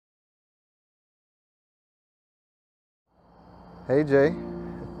Hey, Jay.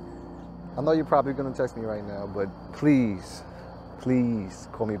 I know you're probably gonna text me right now, but please, please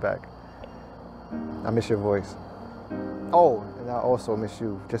call me back. I miss your voice. Oh, and I also miss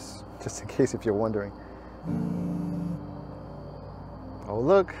you, just in case if you're wondering. Oh,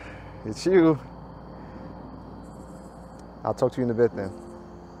 look, it's you. I'll talk to you in a bit then.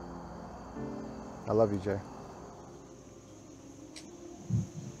 I love you, Jay.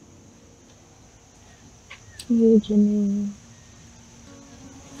 Hey, Jimmy.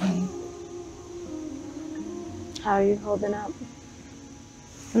 How are you holding up?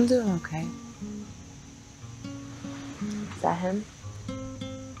 I'm doing okay. Is that him?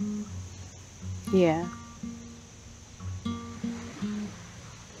 Yeah.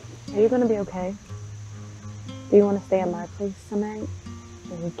 Are you gonna be okay? Do you want to stay at my place tonight?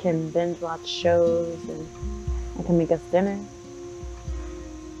 And we can binge watch shows and I can make us dinner?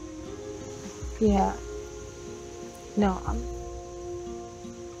 Yeah. No,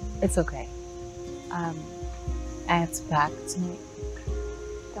 it's okay. I have to pack tonight.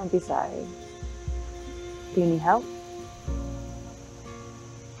 Don't be sorry. Do you need help?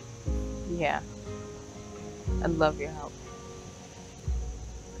 Yeah. I'd love your help.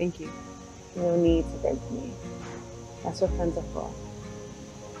 Thank you. No need to thank me. That's what friends are for.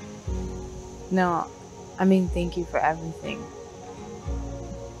 No, I mean, thank you for everything.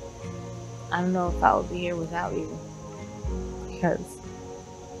 I don't know if I would be here without you. Because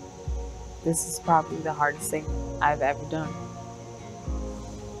this is probably the hardest thing I've ever done.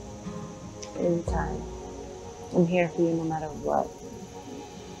 Anytime. I'm here for you no matter what.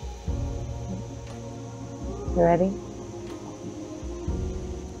 You ready?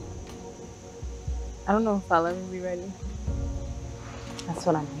 I don't know if I'll ever be ready. That's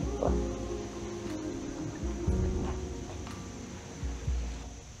what I'm here for.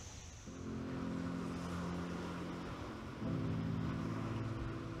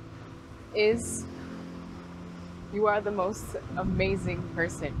 You are the most amazing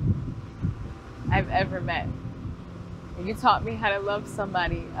person I've ever met. And you taught me how to love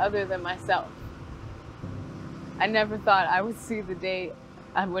somebody other than myself. I never thought I would see the day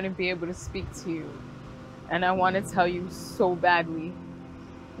I wouldn't be able to speak to you. And I want to tell you so badly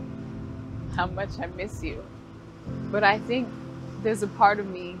how much I miss you. But I think there's a part of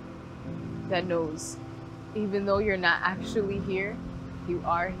me that knows, even though you're not actually here, you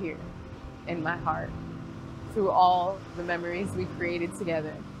are here in my heart. Through all the memories we created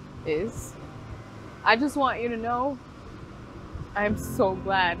together. I just want you to know I'm so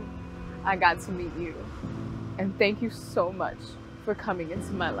glad I got to meet you. And thank you so much for coming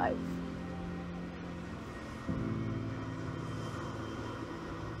into my life.